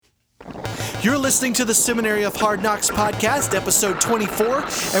You're listening to the Seminary of Hard Knocks podcast, episode 24,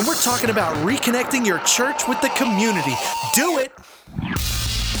 and we're talking about reconnecting your church with the community. Do it!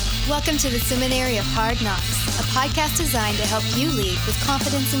 Welcome to the Seminary of Hard Knocks, a podcast designed to help you lead with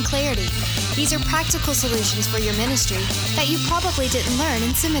confidence and clarity. These are practical solutions for your ministry that you probably didn't learn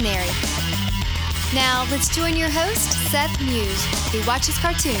in seminary. Now, let's join your host, Seth Muse, who watches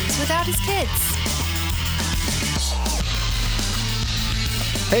cartoons without his kids.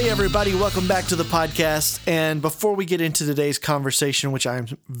 Hey everybody, welcome back to the podcast. And before we get into today's conversation, which I'm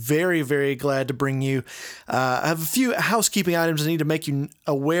very, very glad to bring you, I have a few housekeeping items I need to make you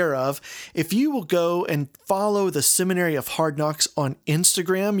aware of. If you will go and follow the Seminary of Hard Knocks on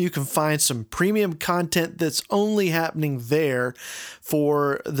Instagram, you can find some premium content that's only happening there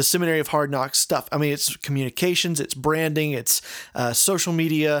for the Seminary of Hard Knocks stuff. I mean, it's communications, it's branding, it's social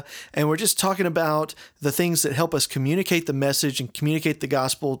media, and we're just talking about the things that help us communicate the message and communicate the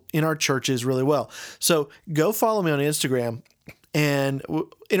gospel in our churches really well. So go follow me on Instagram and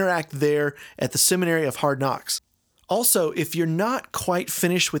interact there at the Seminary of Hard Knocks. Also, if you're not quite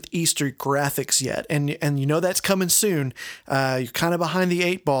finished with Easter graphics yet, and you know that's coming soon, you're kind of behind the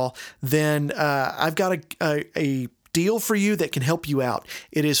eight ball, then I've got a deal for you that can help you out.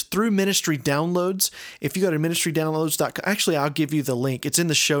 It is through Ministry Downloads. If you go to ministrydownloads.com, actually, I'll give you the link. It's in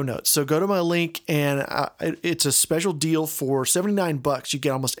the show notes. So go to my link, and it's a special deal for $79. You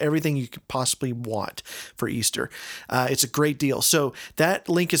get almost everything you could possibly want for Easter. It's a great deal. So that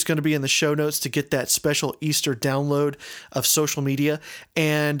link is going to be in the show notes to get that special Easter download of social media.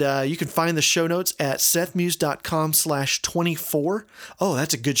 And you can find the show notes at sethmuse.com/24. Oh,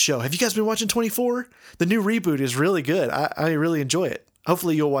 that's a good show. Have you guys been watching 24? The new reboot is really good. I really enjoy it.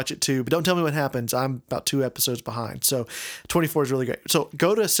 Hopefully you'll watch it too, but don't tell me what happens. I'm about 2 episodes behind. So 24 is really great. So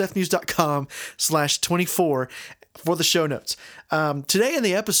go to sethmuse.com/24 for the show notes. Today in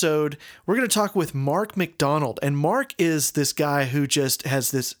the episode, we're going to talk with Mark MacDonald. And Mark is this guy who just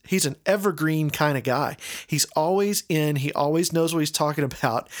has this, he's an evergreen kind of guy. He's always in, he always knows what he's talking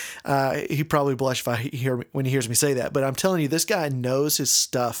about. He probably blush when he hears me say that, but I'm telling you, this guy knows his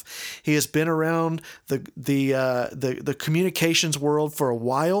stuff. He has been around the communications world for a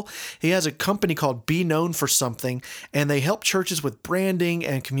while. He has a company called Be Known for Something, and they help churches with branding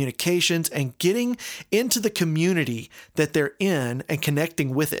and communications and getting into the community that they're in and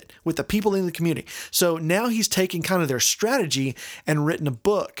connecting with it, with the people in the community. So now he's taken kind of their strategy and written a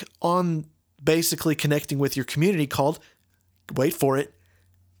book on basically connecting with your community called, wait for it,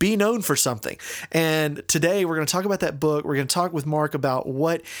 Be Known for Something. And today we're going to talk about that book. We're going to talk with Mark about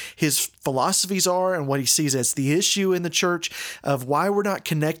what his philosophies are and what he sees as the issue in the church of why we're not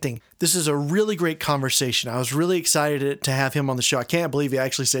connecting. This is a really great conversation. I was really excited to have him on the show. I can't believe he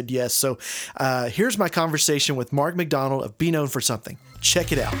actually said yes. So here's my conversation with Mark MacDonald of Be Known for Something.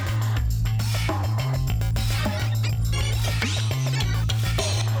 Check it out.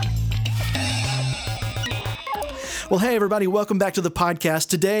 Well, hey, everybody. Welcome back to the podcast.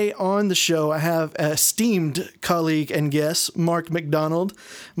 Today on the show, I have an esteemed colleague and guest, Mark MacDonald.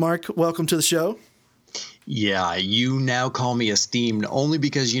 Mark, welcome to the show. Yeah, you now call me esteemed only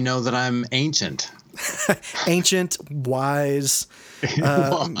because you know that I'm ancient. Ancient, wise,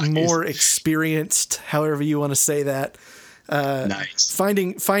 more experienced, however you want to say that. Nice.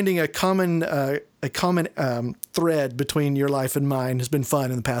 Finding a common thread between your life and mine has been fun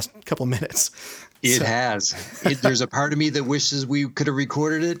in the past couple of minutes. It has. There's a part of me that wishes we could have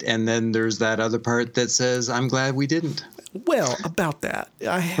recorded it, and then there's that other part that says, I'm glad we didn't. Well, about that,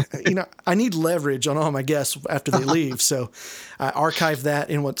 I need leverage on all my guests after they leave, so I archive that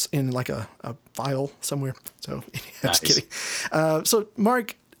in what's in like a file somewhere. So, just kidding. So,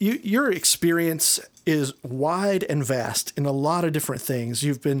 Mark, your experience is wide and vast in a lot of different things.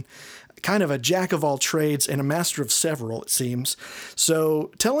 You've been kind of a jack of all trades and a master of several, it seems. So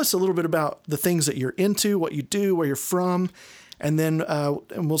tell us a little bit about the things that you're into, what you do, where you're from, and then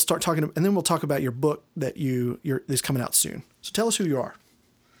and we'll start talking. And then we'll talk about your book that is coming out soon. So tell us who you are.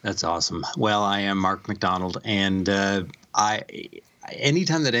 That's awesome. Well, I am Mark MacDonald, and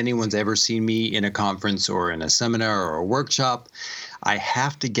anytime that anyone's ever seen me in a conference or in a seminar or a workshop, I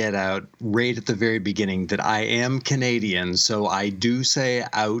have to get out right at the very beginning that I am Canadian. So I do say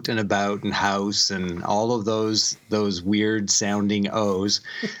out and about and house and all of those weird sounding O's.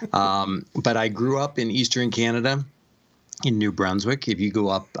 But I grew up in Eastern Canada in New Brunswick. If you go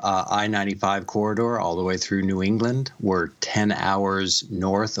up I-95 corridor all the way through New England, we're 10 hours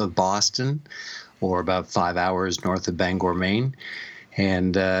north of Boston or about 5 hours north of Bangor, Maine.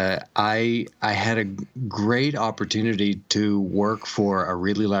 And I had a great opportunity to work for a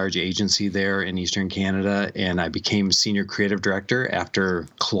really large agency there in Eastern Canada, and I became senior creative director after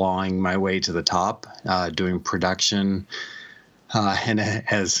clawing my way to the top, doing production. And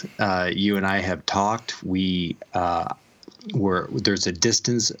as you and I have talked, there's a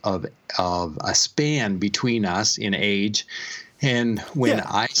distance of a span between us in age. And when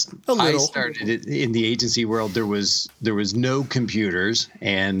I started in the agency world, there was no computers,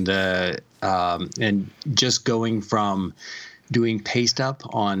 and just going from doing paste up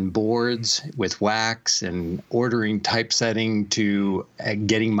on boards with wax and ordering typesetting to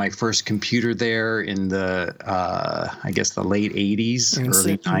getting my first computer there in the I guess the late 80s,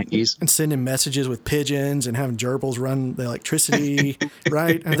 early 90s. And sending messages with pigeons and having gerbils run the electricity,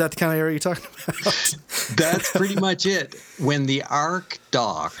 right? Is that the kind of area you're talking about? That's pretty much it. When the Ark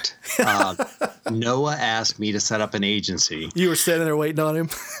docked, Noah asked me to set up an agency. You were standing there waiting on him?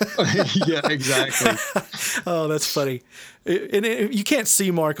 Yeah, exactly. Oh, that's funny. You can't see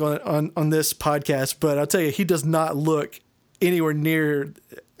Mark on this podcast, but I'll tell you, he does not look anywhere near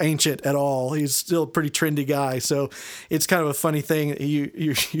ancient at all. He's still a pretty trendy guy. So it's kind of a funny thing that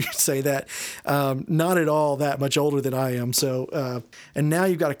you say that. Not at all that much older than I am. So, and now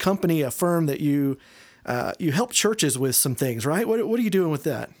you've got a company, a firm that you help churches with some things, right? What are you doing with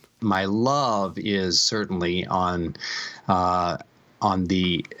that? My love is certainly on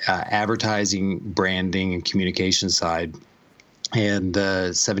the advertising, branding, and communication side. And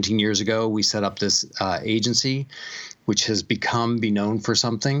 17 years ago, we set up this agency, which has become Be Known for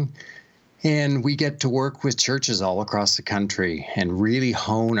Something. And we get to work with churches all across the country and really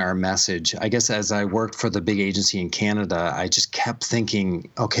hone our message. I guess as I worked for the big agency in Canada, I just kept thinking,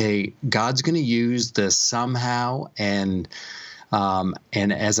 okay, God's going to use this somehow. And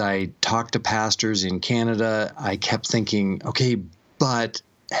as I talked to pastors in Canada, I kept thinking, okay, but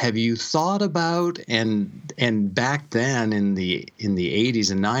have you thought about, and back then in the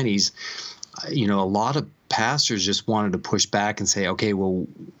 80s and 90s, a lot of pastors just wanted to push back and say, okay, well,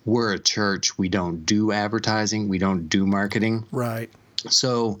 we're a church. We don't do advertising. We don't do marketing. Right.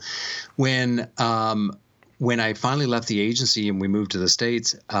 So when I finally left the agency and we moved to the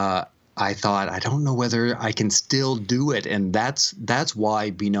States, I thought, I don't know whether I can still do it. And that's why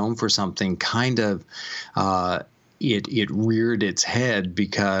Be Known for Something kind of it reared its head,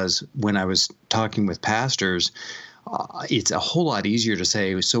 because when I was talking with pastors, it's a whole lot easier to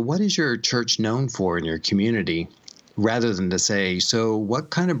say, so what is your church known for in your community, rather than to say, so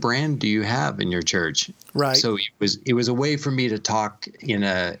what kind of brand do you have in your church? Right. So it was a way for me to talk in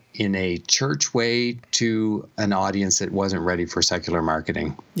a church way to an audience that wasn't ready for secular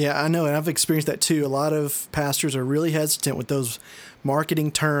marketing. Yeah, I know, and I've experienced that too. A lot of pastors are really hesitant with those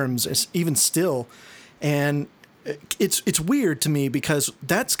marketing terms, even still, and it's weird to me, because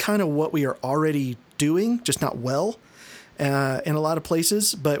that's kind of what we are already doing, just not well, in a lot of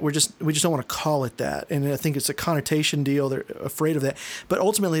places. But we just don't want to call it that, and I think it's a connotation deal. They're afraid of that, but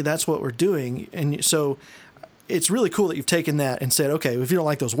ultimately that's what we're doing. And so it's really cool that you've taken that and said, okay, if you don't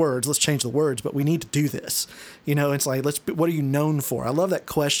like those words, let's change the words, but we need to do this. It's like, what are you known for? I love that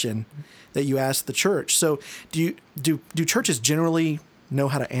question that you asked the church. So do churches generally know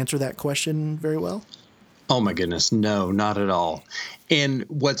how to answer that question very well? Oh my goodness, no, not at all. And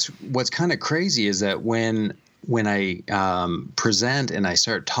what's kind of crazy is that when I present and I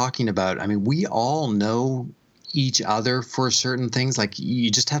start talking about, we all know each other for certain things. Like, you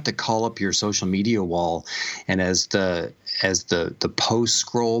just have to call up your social media wall, and as the posts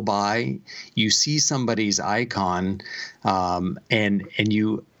scroll by, you see somebody's icon, and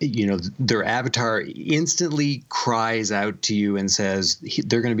their avatar instantly cries out to you and says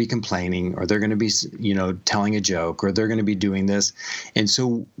they're going to be complaining, or they're going to be telling a joke, or they're going to be doing this. And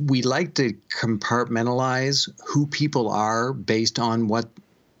so we like to compartmentalize who people are based on what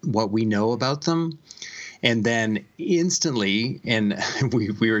we know about them. And then instantly, and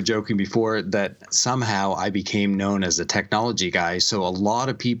we were joking before that somehow I became known as a technology guy. So a lot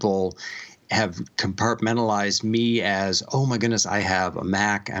of people have compartmentalized me as, oh my goodness, I have a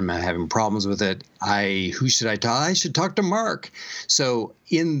Mac, I'm having problems with it. Who should I talk? I should talk to Mark. So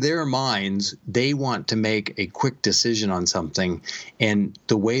in their minds, they want to make a quick decision on something. And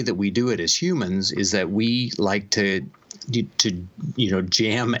the way that we do it as humans is that we like to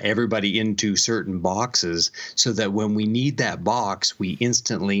jam everybody into certain boxes, so that when we need that box, we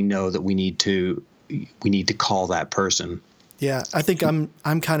instantly know that we need to call that person. Yeah, I think I'm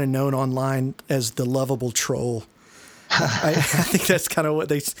kind of known online as the lovable troll. I think that's kind of what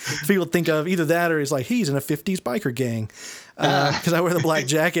people think of. Either that, or he's like, he's in a 50s biker gang, because I wear the black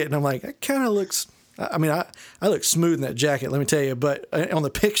jacket, and I'm like, that kind of looks. I mean, I look smooth in that jacket, let me tell you, but on the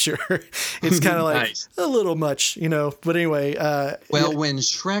picture, it's kind of like Nice. a little much, But anyway, Well, when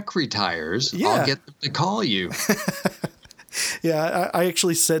Shrek retires, Yeah. I'll get them to call you. yeah, I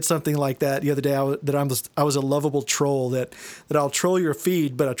actually said something like that the other day. I was a lovable troll that I'll troll your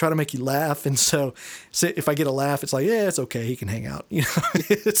feed, but I try to make you laugh, and so if I get a laugh, it's like, yeah, it's okay, he can hang out.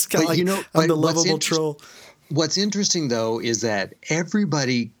 It's kind of like I'm the lovable troll. What's interesting, though, is that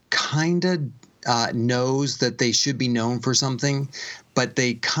everybody kind of knows that they should be known for something, but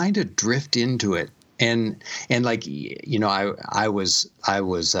they kind of drift into it. And like, I was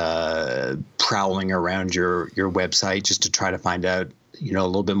prowling around your website just to try to find out, a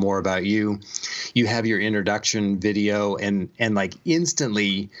little bit more about you. You have your introduction video, and like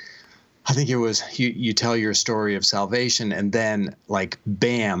instantly, I think it was you tell your story of salvation, and then like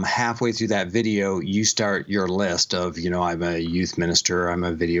bam, halfway through that video, you start your list of, I'm a youth minister, I'm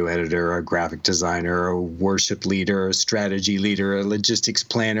a video editor, a graphic designer, a worship leader, a strategy leader, a logistics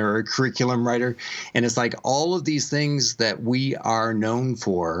planner, a curriculum writer. And it's like all of these things that we are known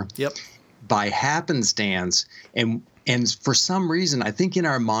for. Yep. By happenstance, and for some reason, I think in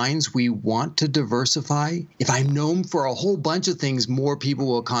our minds, we want to diversify. If I'm known for a whole bunch of things, more people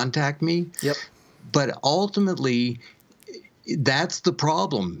will contact me. Yep. But ultimately, that's the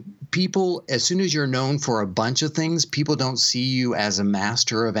problem. People, as soon as you're known for a bunch of things, people don't see you as a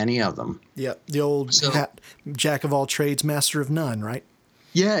master of any of them. Yep. The old jack of all trades, master of none, right?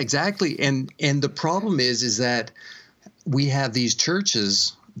 Yeah, exactly. And the problem is that we have these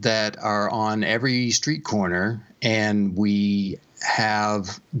churches that are on every street corner, and we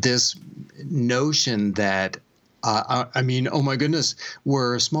have this notion that, oh my goodness,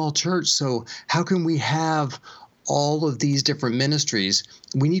 we're a small church, so how can we have all of these different ministries?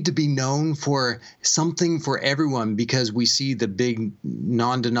 We need to be known for something for everyone, because we see the big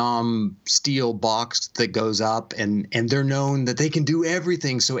non-denom steel box that goes up, and they're known that they can do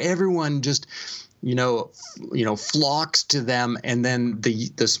everything, so everyone just flocks to them. And then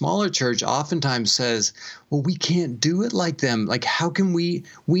the smaller church oftentimes says, well, we can't do it like them. Like, how can we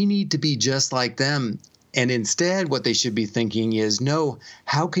need to be just like them? And instead, what they should be thinking is, no,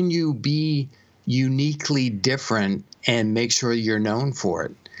 how can you be uniquely different and make sure you're known for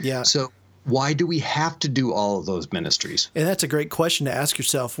it? Yeah. So why do we have to do all of those ministries? And that's a great question to ask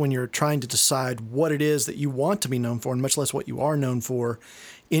yourself when you're trying to decide what it is that you want to be known for, and much less what you are known for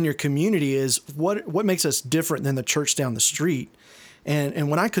in your community, is what makes us different than the church down the street. And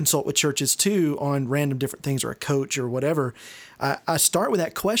when I consult with churches too on random different things, or a coach or whatever, I start with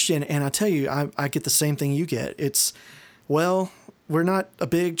that question, and I tell you, I get the same thing you get. It's, well, we're not a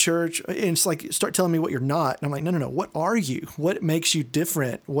big church. And it's like, start telling me what you're not. And I'm like, no. What are you? What makes you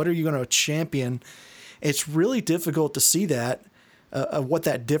different? What are you going to champion? It's really difficult to see that, what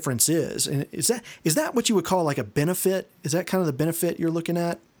that difference is. And is that what you would call like a benefit? Is that kind of the benefit you're looking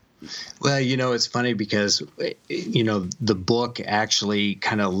at? Well, it's funny because, the book actually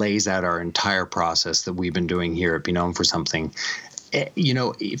kind of lays out our entire process that we've been doing here at Be Known for Something.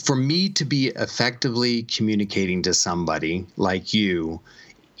 For me to be effectively communicating to somebody like you,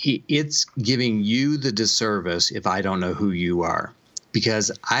 it's giving you the disservice if I don't know who you are,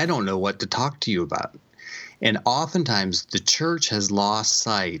 because I don't know what to talk to you about. And oftentimes the church has lost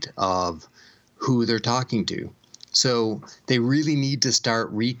sight of who they're talking to. So they really need to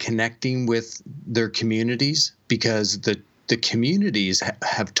start reconnecting with their communities, because the communities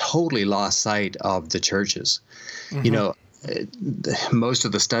have totally lost sight of the churches. Mm-hmm. Most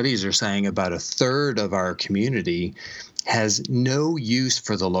of the studies are saying about a third of our community has no use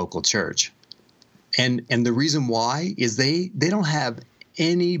for the local church. And the reason why is they don't have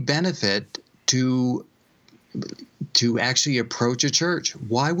any benefit to actually approach a church.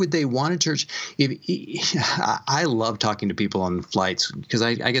 Why would they want a church? I love talking to people on flights, because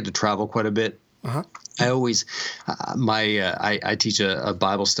I get to travel quite a bit. Uh-huh. I always, I teach a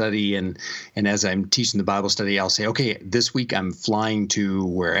Bible study, and as I'm teaching the Bible study, I'll say, okay, this week I'm flying to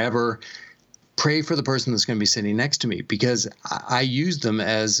wherever. Pray for the person that's going to be sitting next to me, because I use them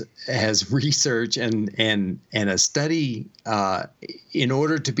as research and a study in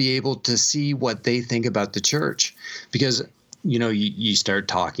order to be able to see what they think about the church. Because you start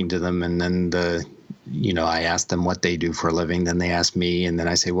talking to them, and then I ask them what they do for a living. Then they ask me, and then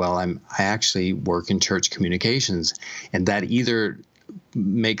I say, well, I actually work in church communications, and that either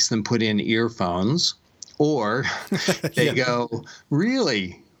makes them put in earphones, or they go,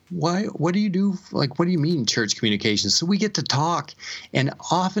 really? Why? What do you do? Like, what do you mean church communications? So we get to talk, and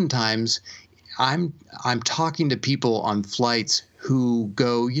oftentimes I'm talking to people on flights who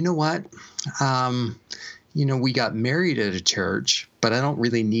go, you know what? We got married at a church, but I don't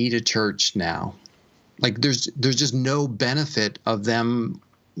really need a church now. Like there's just no benefit of them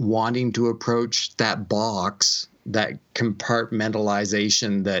wanting to approach that box, that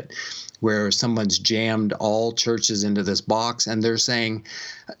compartmentalization, that where someone's jammed all churches into this box, and they're saying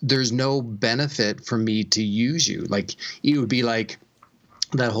there's no benefit for me to use you. Like it would be like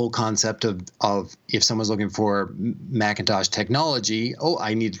that whole concept of if someone's looking for Macintosh technology, oh,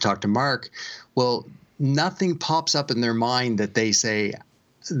 I need to talk to Mark. Well, nothing pops up in their mind that they say,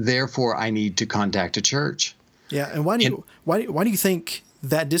 therefore, I need to contact a church. Yeah, and why do you think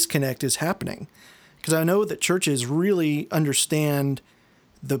that disconnect is happening? Because I know that churches really understand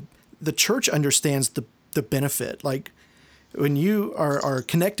the church understands the benefit. Like when you are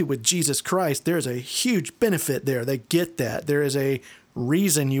connected with Jesus Christ, there's a huge benefit there. They get that. There is a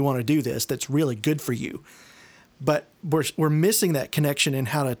reason you want to do this that's really good for you. But we're missing that connection in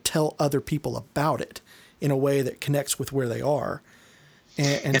how to tell other people about it in a way that connects with where they are.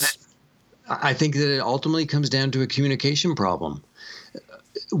 And I think that it ultimately comes down to a communication problem.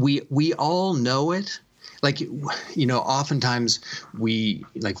 We all know it. Like, you know, oftentimes we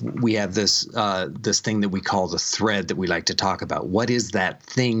have this thing that we call the thread that we like to talk about. What is that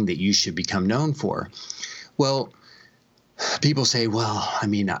thing that you should become known for? Well, people say, well, I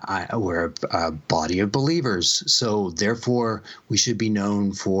mean, we're a body of believers, so therefore we should be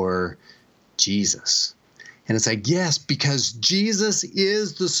known for Jesus. And it's like, yes, because Jesus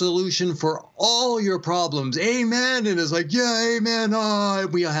is the solution for all your problems. Amen. And it's like, yeah, amen. Oh,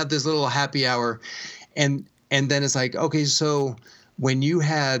 we all have this little happy hour. And then it's like, okay, so when you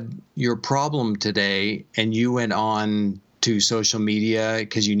had your problem today and you went on to social media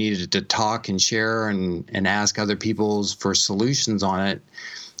because you needed to talk and share and ask other people for solutions on it,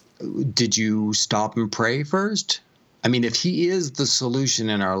 did you stop and pray first? I mean, if he is the solution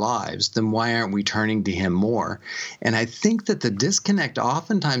in our lives, then why aren't we turning to him more? And I think that the disconnect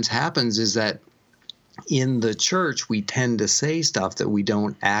oftentimes happens is that in the church, we tend to say stuff that we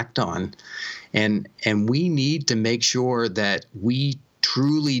don't act on. And we need to make sure that we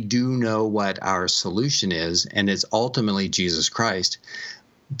truly do know what our solution is, and it's ultimately Jesus Christ.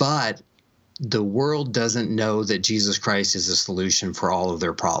 But the world doesn't know that Jesus Christ is a solution for all of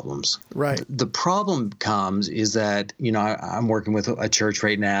their problems. Right. The problem comes is that, you know, I'm working with a church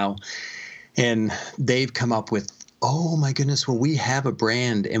right now, and they've come up with, oh my goodness, well, we have a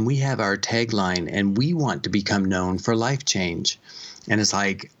brand and we have our tagline and we want to become known for life change. And it's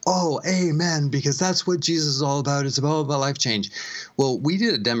like, oh, amen, because that's what Jesus is all about. It's all about life change. Well, we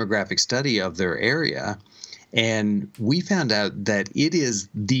did a demographic study of their area, and we found out that it is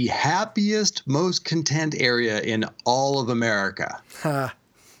the happiest, most content area in all of America. Huh.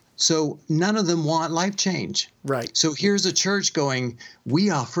 So none of them want life change. Right. So here's a church going, we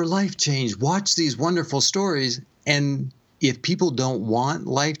offer life change. Watch these wonderful stories. And if people don't want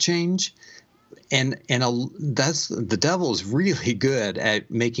life change, that's the devil is really good at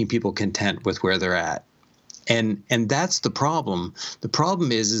making people content with where they're at. And that's the problem. The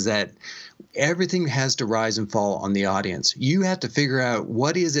problem is that everything has to rise and fall on the audience. You have to figure out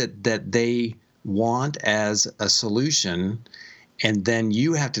what is it that they want as a solution, and then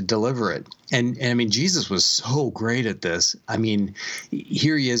you have to deliver it. And I mean, Jesus was so great at this. I mean,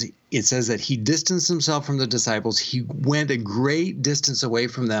 here he is. It says that he distanced himself from the disciples. He went a great distance away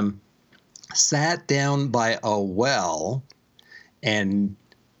from them, sat down by a well, and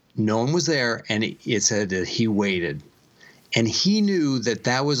no one was there. And it said that he waited. And he knew that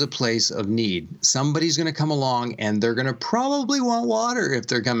that was a place of need. Somebody's going to come along, and they're going to probably want water if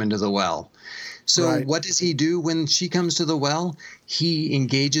they're coming to the well. So Right. What does he do when she comes to the well? He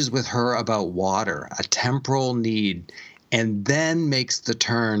engages with her about water, a temporal need, and then makes the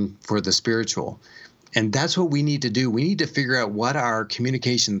turn for the spiritual. And that's what we need to do. We need to figure out what our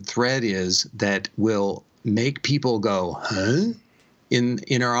communication thread is that will make people go, huh?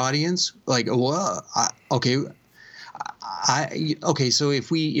 In our audience, like, well, okay. So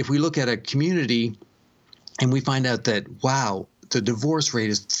if we look at a community and we find out that, wow, the divorce rate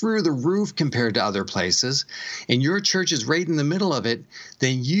is through the roof compared to other places, and your church is right in the middle of it,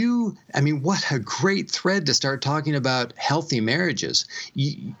 then what a great thread to start talking about healthy marriages.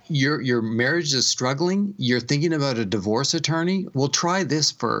 Your marriage is struggling. You're thinking about a divorce attorney. Well, try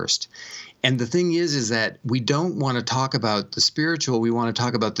this first. And the thing is that we don't want to talk about the spiritual. We want to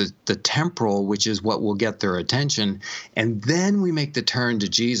talk about the temporal, which is what will get their attention. And then we make the turn to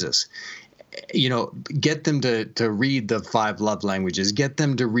Jesus. You know, get them to read the 5 love languages, get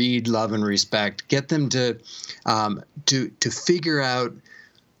them to read Love and Respect, get them to figure out,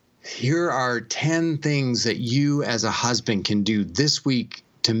 here are 10 things that you as a husband can do this week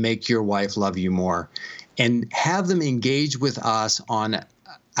to make your wife love you more, and have them engage with us on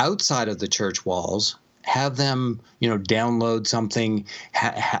outside of the church walls, have them, download something,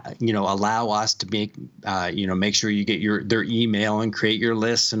 allow us to make sure you get their email and create your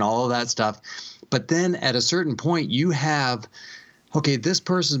lists and all of that stuff. But then at a certain point, you have, okay, this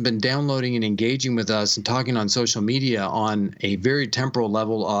person's been downloading and engaging with us and talking on social media on a very temporal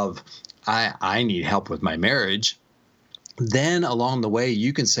level of, I need help with my marriage. Then along the way,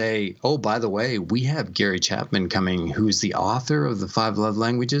 you can say, oh, by the way, we have Gary Chapman coming, who's the author of the 5 Love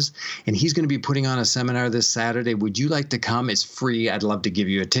Languages, and he's going to be putting on a seminar this Saturday. Would you like to come? It's free. I'd love to give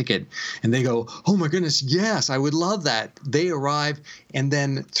you a ticket. And they go, oh, my goodness, yes, I would love that. They arrive, and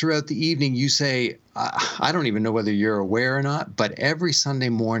then throughout the evening, you say, I don't even know whether you're aware or not, but every Sunday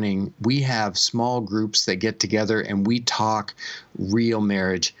morning, we have small groups that get together and we talk real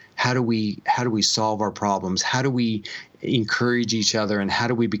marriage. How do we solve our problems? How do we encourage each other, and how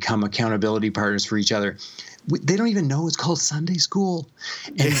do we become accountability partners for each other? They don't even know it's called Sunday school.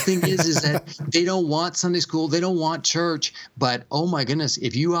 And the thing is that they don't want Sunday school. They don't want church. But, oh, my goodness,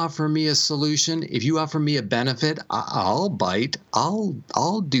 if you offer me a solution, if you offer me a benefit, I'll bite. I'll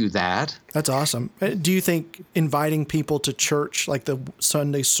do that. That's awesome. Do you think inviting people to church, like the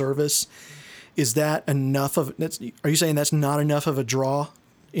Sunday service, is that enough of – are you saying that's not enough of a draw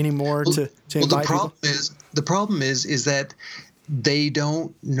anymore to invite people? The problem is that they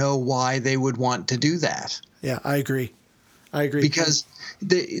don't know why they would want to do that. Yeah, I agree. Because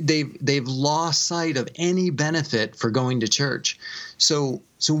they've lost sight of any benefit for going to church. So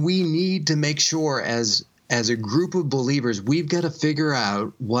we need to make sure as a group of believers, we've got to figure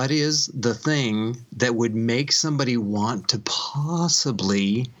out what is the thing that would make somebody want to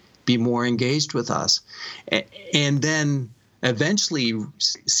possibly be more engaged with us. And then eventually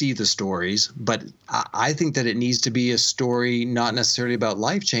see the stories, but I think that it needs to be a story not necessarily about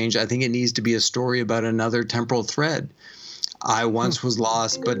life change. I think it needs to be a story about another temporal thread. I once was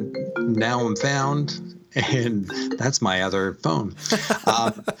lost, but now I'm found, and that's my other phone.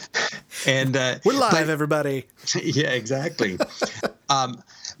 We're live, everybody. Yeah, exactly.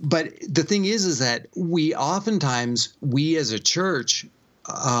 But the thing is that we oftentimes, we as a church,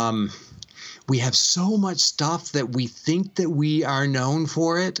 we have so much stuff that we think that we are known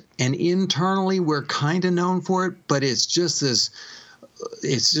for it, and internally we're kind of known for it, but it's just this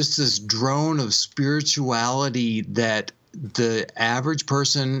drone of spirituality that the average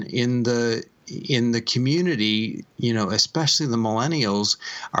person in the community, especially the millennials,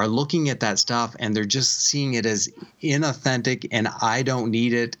 are looking at that stuff and they're just seeing it as inauthentic, and I don't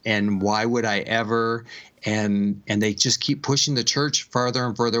need it, and why would I ever? And they just keep pushing the church farther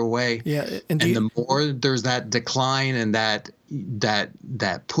and further away. Yeah, and the more there's that decline and that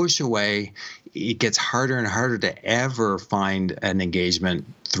push away, it gets harder and harder to ever find an engagement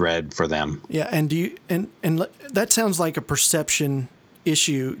thread for them. Yeah, and and that sounds like a perception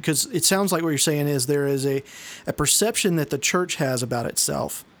issue, because it sounds like what you're saying is there is a perception that the church has about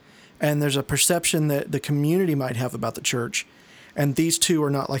itself, and there's a perception that the community might have about the church, and these two are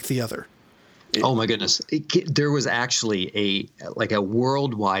not like the other. Oh my goodness. There was actually a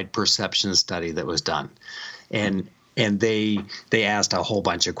worldwide perception study that was done. And they asked a whole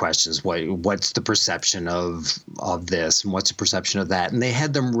bunch of questions. What's the perception of this, and what's the perception of that? And they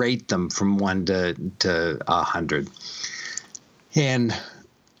had them rate them from 1 to 100. And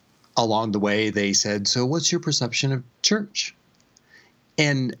along the way, they said, so what's your perception of church?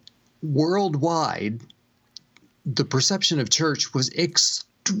 And worldwide, the perception of church was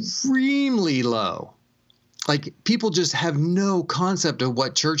extremely low. Like, people just have no concept of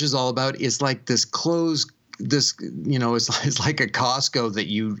what church is all about. It's like this closed, it's like a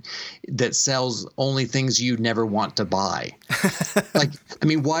Costco that sells only things you never want to buy.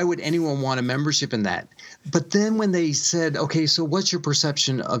 Why would anyone want a membership in that? But then when they said, okay, so what's your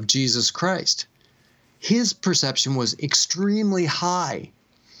perception of Jesus Christ? His perception was extremely high.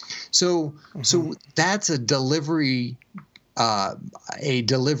 So that's a delivery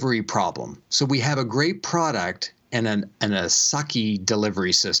problem. So we have a great product and a sucky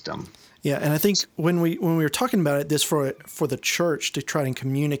delivery system. Yeah, and I think when we were talking about it, this for the church to try and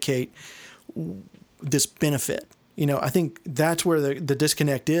communicate this benefit, I think that's where the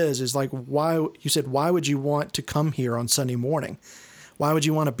disconnect is like, why would you want to come here on Sunday morning? Why would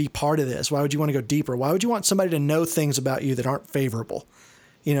you want to be part of this? Why would you want to go deeper? Why would you want somebody to know things about you that aren't favorable?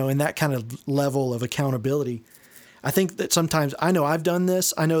 In that kind of level of accountability. I think that sometimes, I know I've done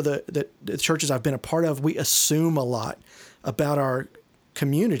this. I know that the churches I've been a part of, we assume a lot about our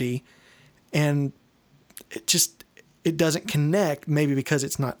community, and it doesn't connect, maybe because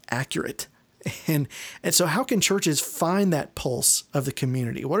it's not accurate. And so how can churches find that pulse of the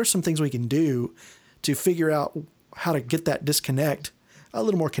community? What are some things we can do to figure out how to get that disconnect a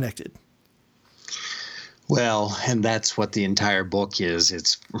little more connected? Well, and that's what the entire book is.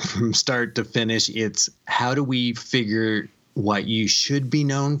 It's from start to finish. It's how do we figure what you should be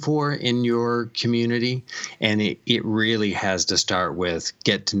known for in your community? And it really has to start with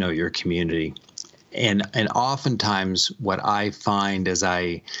get to know your community. And oftentimes what I find as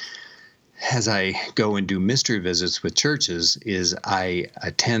I go and do mystery visits with churches is I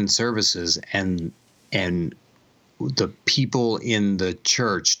attend services and the people in the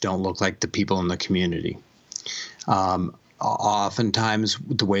church don't look like the people in the community. Oftentimes,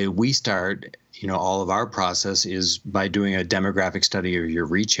 the way we start, all of our process is by doing a demographic study of your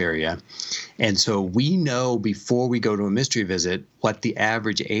reach area. And so we know before we go to a mystery visit what the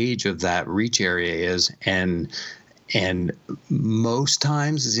average age of that reach area is. And most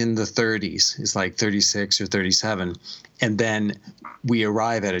times is in the 30s. It's like 36 or 37. And then we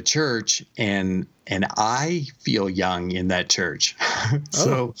arrive at a church and I feel young in that church.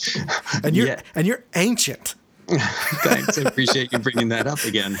 So, and you're ancient. Thanks. I appreciate you bringing that up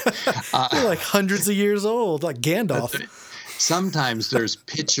again. You're like hundreds of years old, like Gandalf. Sometimes there's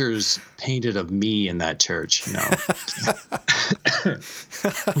pictures painted of me in that church,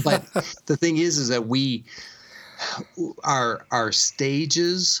 But the thing is that our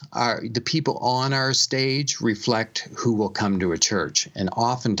stages, the people on our stage reflect who will come to a church. And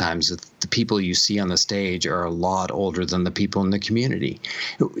oftentimes the people you see on the stage are a lot older than the people in the community.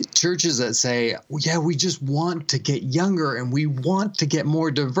 Churches that say, yeah, we just want to get younger and we want to get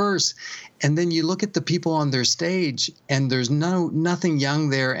more diverse. And then you look at the people on their stage and there's nothing young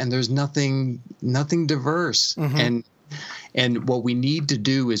there and there's nothing diverse. Mm-hmm. And what we need to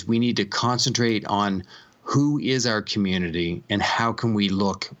do is we need to concentrate on who is our community and how can we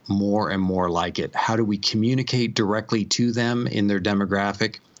look more and more like it? How do we communicate directly to them in their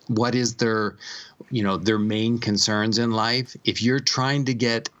demographic? What is their main concerns in life? If you're trying to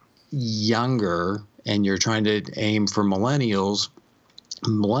get younger and you're trying to aim for millennials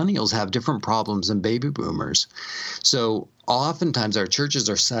have different problems than baby boomers. So oftentimes our churches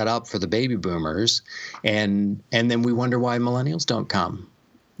are set up for the baby boomers and then we wonder why millennials don't come.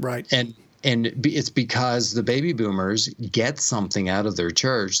 Right. And it's because the baby boomers get something out of their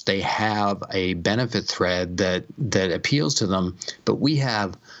church. They have a benefit thread that appeals to them, but we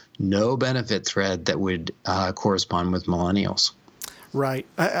have no benefit thread that would correspond with millennials. Right.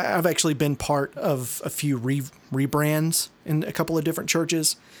 I've actually been part of a few rebrands in a couple of different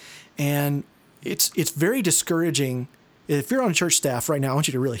churches, and it's very discouraging. If you're on church staff right now, I want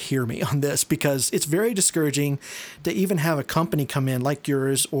you to really hear me on this because it's very discouraging to even have a company come in like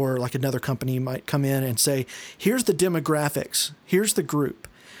yours or like another company might come in and say, here's the demographics, here's the group,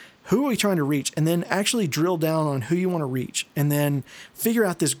 who are we trying to reach? And then actually drill down on who you want to reach and then figure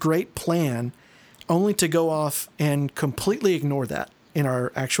out this great plan only to go off and completely ignore that in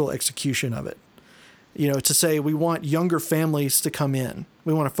our actual execution of it. To say we want younger families to come in.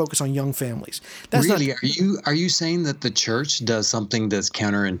 We want to focus on young families. That's really, are you saying that the church does something that's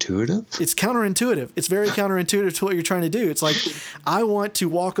counterintuitive? It's counterintuitive. It's very counterintuitive to what you're trying to do. It's like, I want to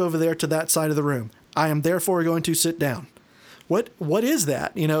walk over there to that side of the room. I am therefore going to sit down. What is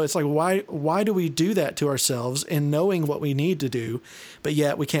that? It's like, why do we do that to ourselves in knowing what we need to do, but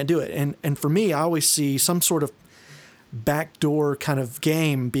yet we can't do it? And for me, I always see some sort of backdoor kind of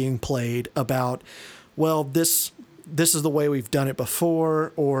game being played about, well, this is the way we've done it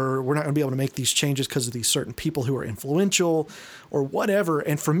before, or we're not going to be able to make these changes because of these certain people who are influential or whatever.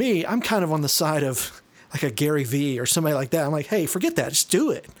 And for me, I'm kind of on the side of like a Gary Vee or somebody like that. I'm like, hey, forget that. Just do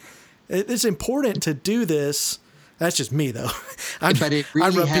it. It's important to do this. That's just me, though. I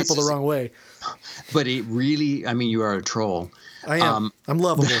rub people the wrong way. But it really, you are a troll. I am. I'm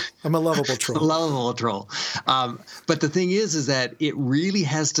lovable. I'm a lovable troll. Lovable troll. But the thing is that it really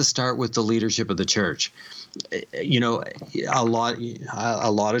has to start with the leadership of the church. A lot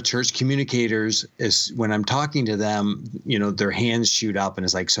of church communicators, when I'm talking to them, their hands shoot up and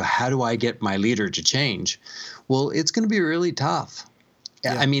it's like, so how do I get my leader to change? Well, it's going to be really tough.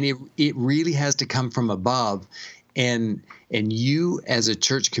 Yeah. It really has to come from above. And you as a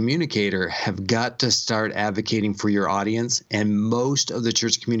church communicator have got to start advocating for your audience. And most of the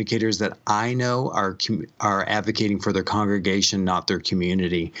church communicators that I know are advocating for their congregation, not their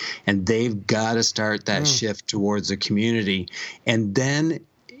community. And they've got to start that shift towards the community. And then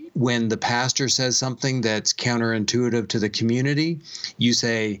when the pastor says something that's counterintuitive to the community, you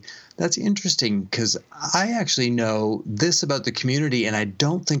say, that's interesting because I actually know this about the community and I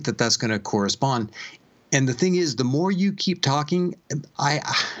don't think that that's going to correspond. And the thing is, the more you keep talking,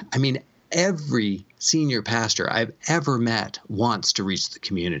 every senior pastor I've ever met wants to reach the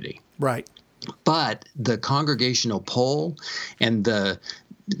community. Right. But the congregational pull and the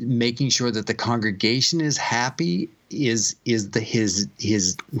making sure that the congregation is happy is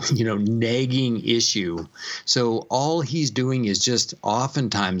his nagging issue. So all he's doing is just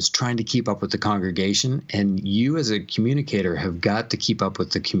oftentimes trying to keep up with the congregation, and you as a communicator have got to keep up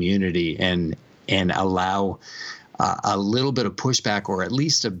with the community and allow a little bit of pushback, or at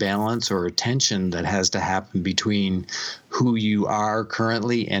least a balance or a tension that has to happen between who you are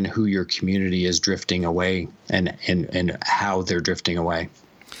currently and who your community is drifting away, and how they're drifting away.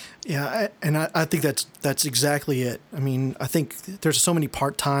 Yeah, I think that's exactly it. I mean, I think there's so many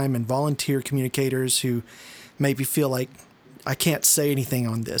part-time and volunteer communicators who maybe feel like, I can't say anything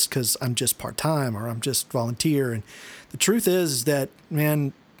on this because I'm just part-time or I'm just volunteer. And the truth is that,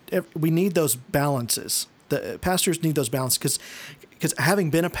 man, we need those balances. The pastors need those balances because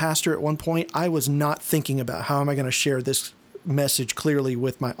having been a pastor at one point, I was not thinking about how am I going to share this message clearly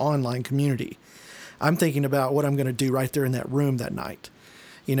with my online community. I'm thinking about what I'm going to do right there in that room that night.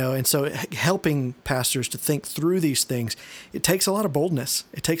 And so helping pastors to think through these things, it takes a lot of boldness.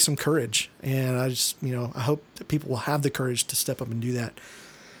 It takes some courage. And I just, I hope that people will have the courage to step up and do that.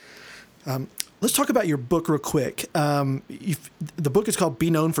 Let's talk about your book real quick. The book is called Be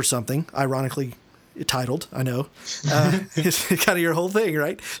Known for Something, ironically titled, I know. It's kind of your whole thing,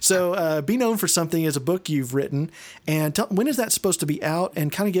 right? So Be Known for Something is a book you've written. And when is that supposed to be out?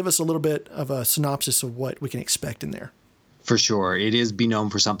 And kind of give us a little bit of a synopsis of what we can expect in there. For sure. It is Be Known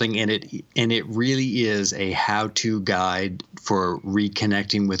for Something, and it really is a how-to guide for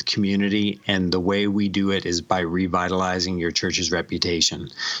reconnecting with community, and the way we do it is by revitalizing your church's reputation.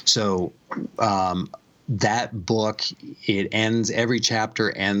 So that book, every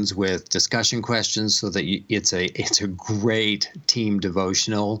chapter ends with discussion questions, so that it's a great team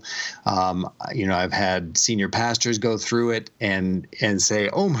devotional. I've had senior pastors go through it and say,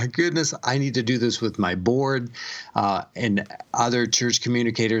 oh my goodness, I need to do this with my board, and other church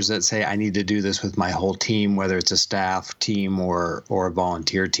communicators that say, I need to do this with my whole team, whether it's a staff team or a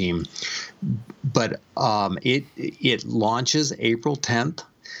volunteer team. But it launches April 10th.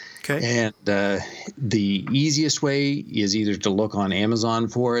 Okay. And the easiest way is either to look on Amazon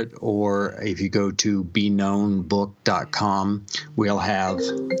for it, or if you go to beknownbook.com, we'll have.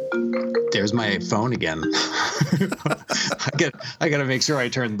 There's my phone again. I got to make sure I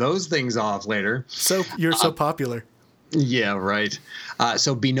turn those things off later. So you're so popular. Yeah, right.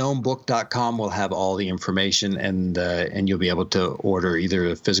 So beknownbook.com will have all the information, and you'll be able to order either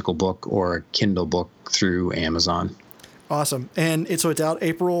a physical book or a Kindle book through Amazon. Awesome. And so it's out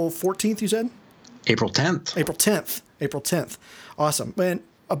April 14th, you said? April 10th. April 10th. Awesome.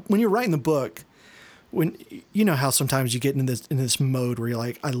 When you're writing the book, when how sometimes you get in this mode where you're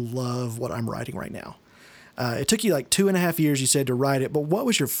like, I love what I'm writing right now. It took you like 2.5 years, you said, to write it, but what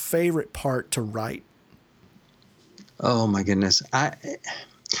was your favorite part to write? Oh my goodness.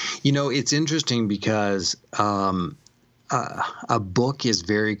 It's interesting because a book is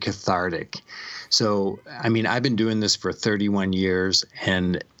very cathartic. So, I've been doing this for 31 years,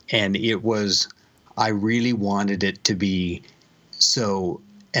 and I really wanted it to be, so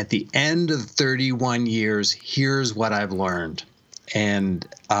at the end of 31 years, here's what I've learned. And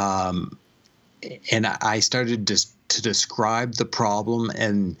I started to describe the problem,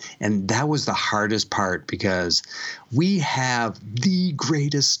 and that was the hardest part, because we have the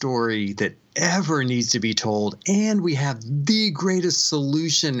greatest story that ever needs to be told, and we have the greatest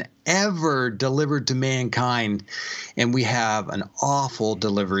solution ever delivered to mankind, and we have an awful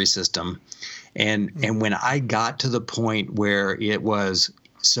delivery system. And when I got to the point where it was,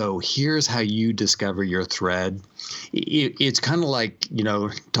 so here's how you discover your thread, it's kind of like,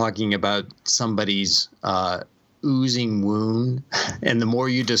 talking about somebody's oozing wound, and the more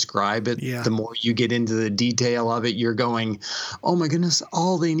you describe it, the more you get into the detail of it, you're going, oh my goodness,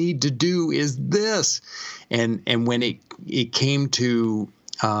 all they need to do is this. And when it came to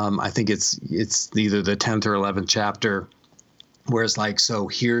I think it's either the 10th or 11th chapter, where it's like, so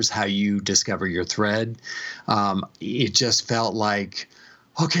here's how you discover your thread, it just felt like,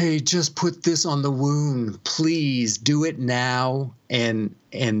 okay, just put this on the wound, please do it now, and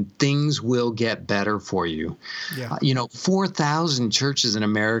things will get better for you. Yeah. 4,000 churches in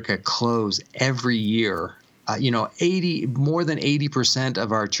America close every year. More than 80%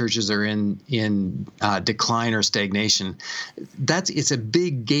 of our churches are in decline or stagnation. It's a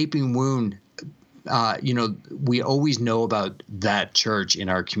big gaping wound. We always know about that church in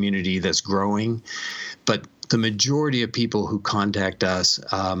our community that's growing, but the majority of people who contact us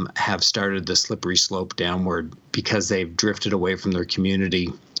have started the slippery slope downward because they've drifted away from their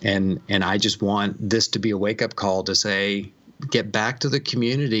community. And I just want this to be a wake-up call to say, get back to the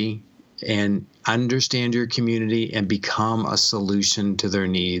community and understand your community and become a solution to their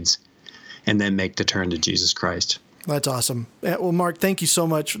needs, and then make the turn to Jesus Christ. That's awesome. Well, Mark, thank you so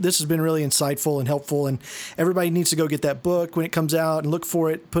much. This has been really insightful and helpful, and everybody needs to go get that book when it comes out and look for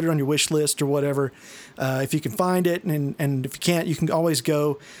it, put it on your wish list or whatever, if you can find it. And if you can't, you can always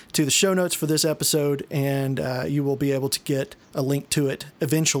go to the show notes for this episode, and you will be able to get a link to it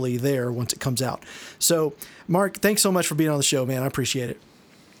eventually there once it comes out. So, Mark, thanks so much for being on the show, man. I appreciate it.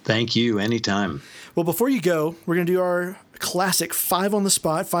 Thank you. Anytime. Well, before you go, we're going to do our classic 5 on the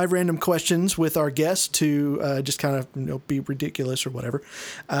spot, 5 random questions with our guests to just kind of be ridiculous or whatever.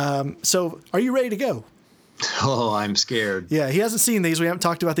 So are you ready to go? Oh, I'm scared. Yeah, he hasn't seen these. We haven't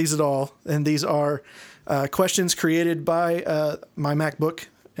talked about these at all. And these are questions created by my MacBook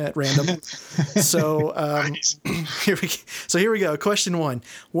at random. So here we go. Question 1.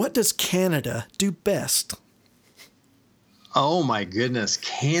 What does Canada do best? Oh my goodness.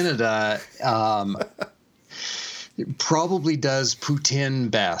 Canada probably does poutine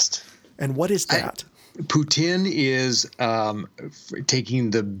best. And what is that? Poutine is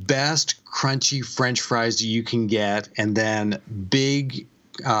taking the best crunchy French fries you can get, and then big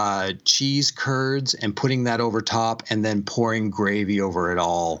cheese curds, and putting that over top, and then pouring gravy over it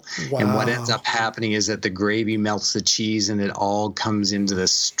all. Wow. And what ends up happening is that the gravy melts the cheese, and it all comes into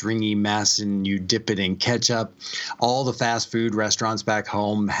this stringy mess, and you dip it in ketchup. All the fast food restaurants back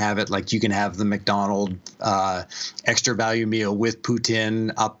home have it. Like, you can have the MacDonald extra value meal with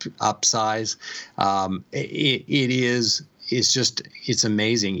poutine upsize. It's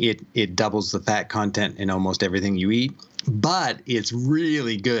amazing. It doubles the fat content in almost everything you eat, but it's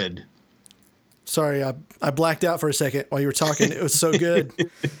really good. Sorry, I blacked out for a second while you were talking. It was so good.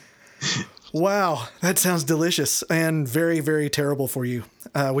 Wow, that sounds delicious and very, very terrible for you,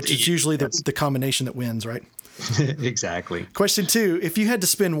 which is usually the combination that wins, right? Exactly. Question 2, if you had to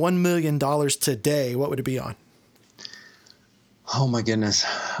spend $1 million today, what would it be on? Oh, my goodness.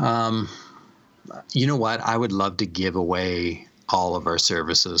 You know what? I would love to give away all of our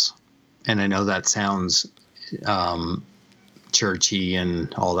services. And I know that sounds churchy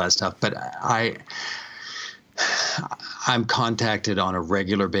and all that stuff, but I'm contacted on a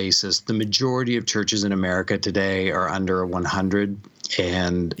regular basis. The majority of churches in America today are under 100,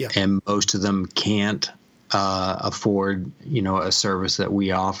 and most of them can't afford, a service that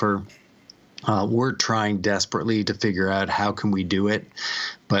we offer. We're trying desperately to figure out how can we do it,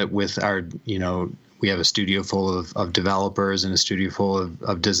 but with our, we have a studio full of developers and a studio full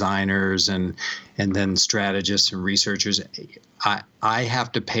of designers and then strategists and researchers. I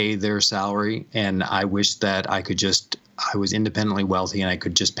have to pay their salary, and I wish that I was independently wealthy and I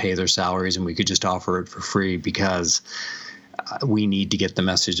could just pay their salaries and we could just offer it for free, because we need to get the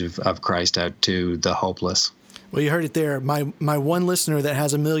message of Christ out to the hopeless. Well, you heard it there. My one listener that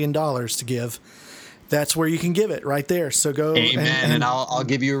has $1 million to give, that's where you can give it, right there. So go. Amen. And I'll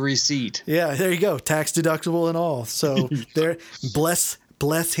give you a receipt. Yeah, there you go. Tax deductible and all. So there, bless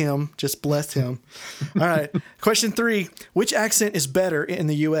him. Just bless him. All right. Question 3. Which accent is better in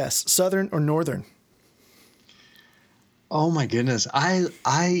the U.S., Southern or Northern? Oh my goodness.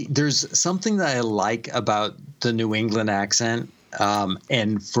 There's something that I like about the New England accent.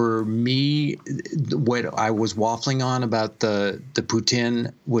 And for me, what I was waffling on about the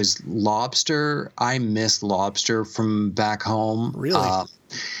poutine was lobster. I miss lobster from back home. Really?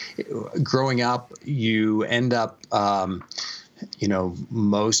 Growing up, you end up,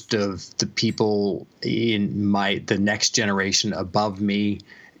 most of the people in the next generation above me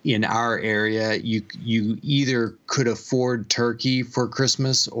in our area, you either could afford turkey for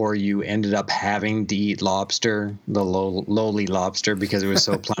Christmas, or you ended up having to eat lobster, the lowly lobster, because it was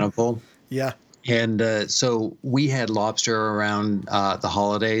so plentiful. Yeah. And so we had lobster around the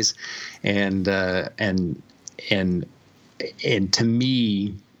holidays, and to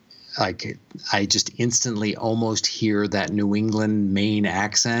me, like, I just instantly almost hear that New England Maine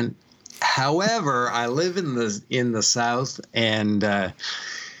accent. However, I live in the South, and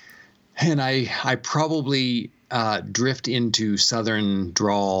I probably drift into Southern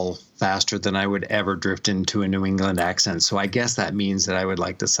drawl faster than I would ever drift into a New England accent. So I guess that means that I would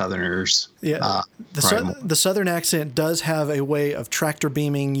like the Southerners. Yeah, the Southern accent does have a way of tractor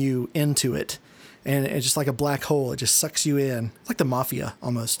beaming you into it, and it's just like a black hole. It just sucks you in. It's like the mafia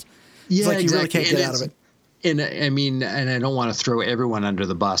almost. It's yeah, like you exactly. really can't get out of it. And I mean, and I don't want to throw everyone under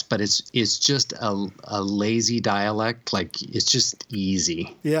the bus, but it's just a lazy dialect. Like, it's just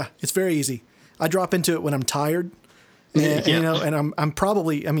easy. Yeah, it's very easy. I drop into it when I'm tired, And, and I'm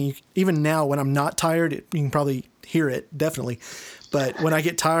probably, I mean, even now when I'm not tired, you can probably hear it, definitely. But when I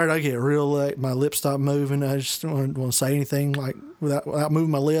get tired, I get real, like, my lips stop moving. I just don't want to say anything, like, without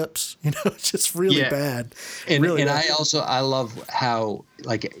moving my lips. It's just really bad. And really bad. I love how,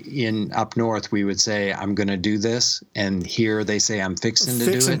 like, in up north, we would say, I'm going to do this. And here they say, I'm fixing to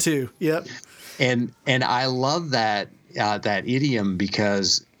do it. Fixing to, yep. And I love that idiom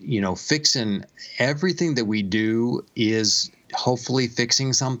because, fixing, everything that we do is hopefully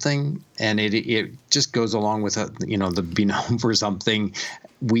fixing something, and it just goes along with the be known for something.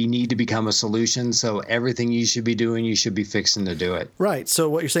 We need to become a solution, so everything you should be doing, you should be fixing to do it. Right. So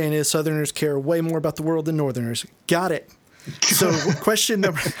what you're saying is Southerners care way more about the world than Northerners. Got it. So question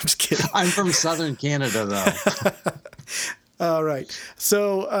number. I'm just kidding. I'm from Southern Canada, though. All right.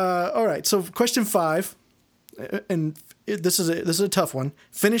 So all right. So question 5, and this is a tough one.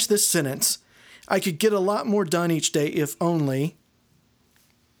 Finish this sentence. I could get a lot more done each day if only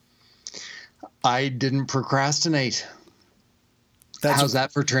I didn't procrastinate. How's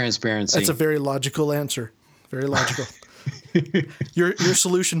that for transparency? That's a very logical answer. Very logical. Your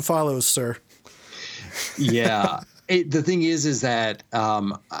solution follows, sir. Yeah. The thing is that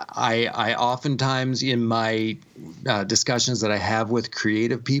I oftentimes in my discussions that I have with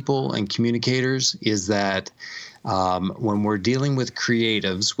creative people and communicators is that when we're dealing with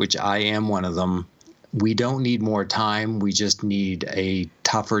creatives, which I am one of them, we don't need more time. We just need a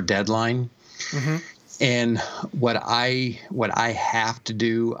tougher deadline. Mm-hmm. And what I have to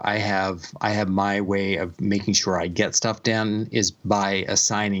do, I have my way of making sure I get stuff done is by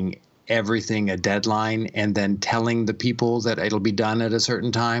assigning everything a deadline and then telling the people that it'll be done at a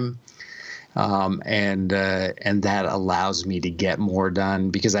certain time. And that allows me to get more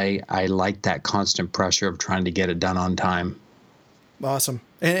done because I like that constant pressure of trying to get it done on time. Awesome.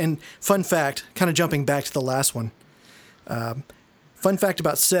 And fun fact, kind of jumping back to the last one. Fun fact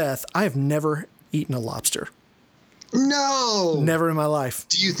about Seth, I have never eaten a lobster. No! Never in my life.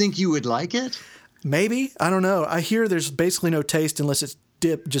 Do you think you would like it? Maybe. I don't know. I hear there's basically no taste unless it's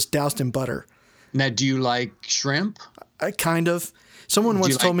just doused in butter. Now, do you like shrimp? I kind of. Someone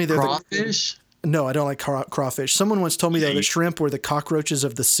once told me that crawfish? No, I don't like crawfish. Someone once told me that the shrimp were the cockroaches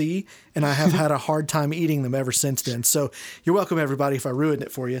of the sea, and I have had a hard time eating them ever since then. So you're welcome, everybody, if I ruined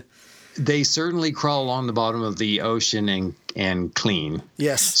it for you. They certainly crawl along the bottom of the ocean and clean.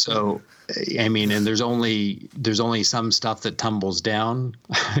 Yes. So, I mean, and there's only some stuff that tumbles down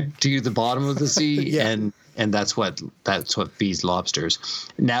to the bottom of the sea, and that's what feeds lobsters.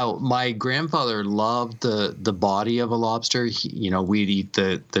 Now, my grandfather loved the body of a lobster. We'd eat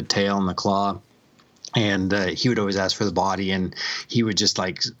the tail and the claw. And he would always ask for the body, and he would just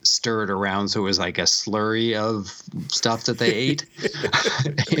like stir it around so it was like a slurry of stuff that they ate.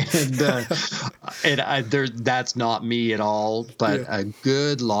 That's not me at all. But a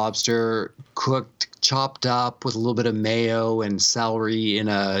good lobster cooked, chopped up with a little bit of mayo and celery in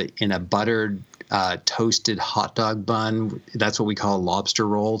a buttered toasted hot dog bun. That's what we call a lobster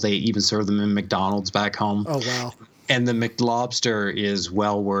roll. They even serve them in MacDonald's back home. Oh wow. And the McLobster is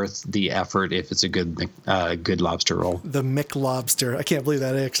well worth the effort if it's a good lobster roll. The McLobster. I can't believe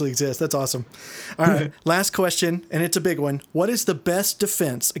that actually exists. That's awesome. All right. Last question, and it's a big one. What is the best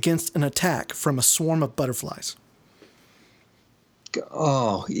defense against an attack from a swarm of butterflies?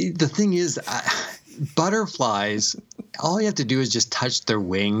 Oh, the thing is, butterflies, all you have to do is just touch their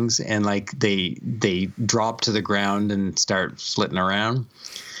wings and like they drop to the ground and start flitting around.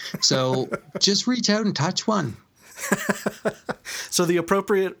 So just reach out and touch one. So the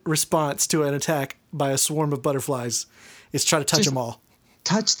appropriate response to an attack by a swarm of butterflies is try to touch them all.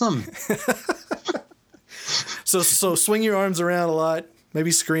 Touch them. So swing your arms around a lot,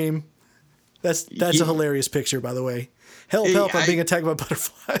 maybe scream. That's a hilarious picture, by the way. Help, I'm being attacked by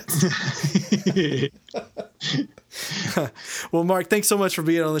butterflies. Well, Mark, thanks so much for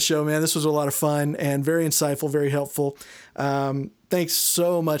being on the show, man. This was a lot of fun and very insightful, very helpful. Thanks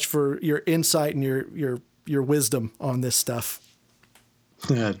so much for your insight and your wisdom on this stuff.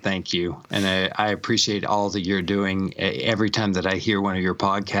 Thank you. And I appreciate all that you're doing. Every time that I hear one of your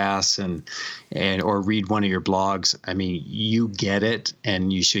podcasts and or read one of your blogs, I mean, you get it,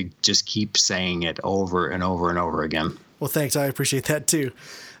 and you should just keep saying it over and over and over again. Well, thanks. I appreciate that too.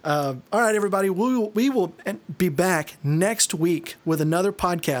 All right, everybody. We will be back next week with another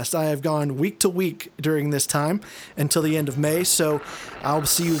podcast. I have gone week to week during this time until the end of May. So I'll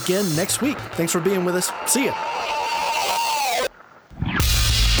see you again next week. Thanks for being with us. See ya.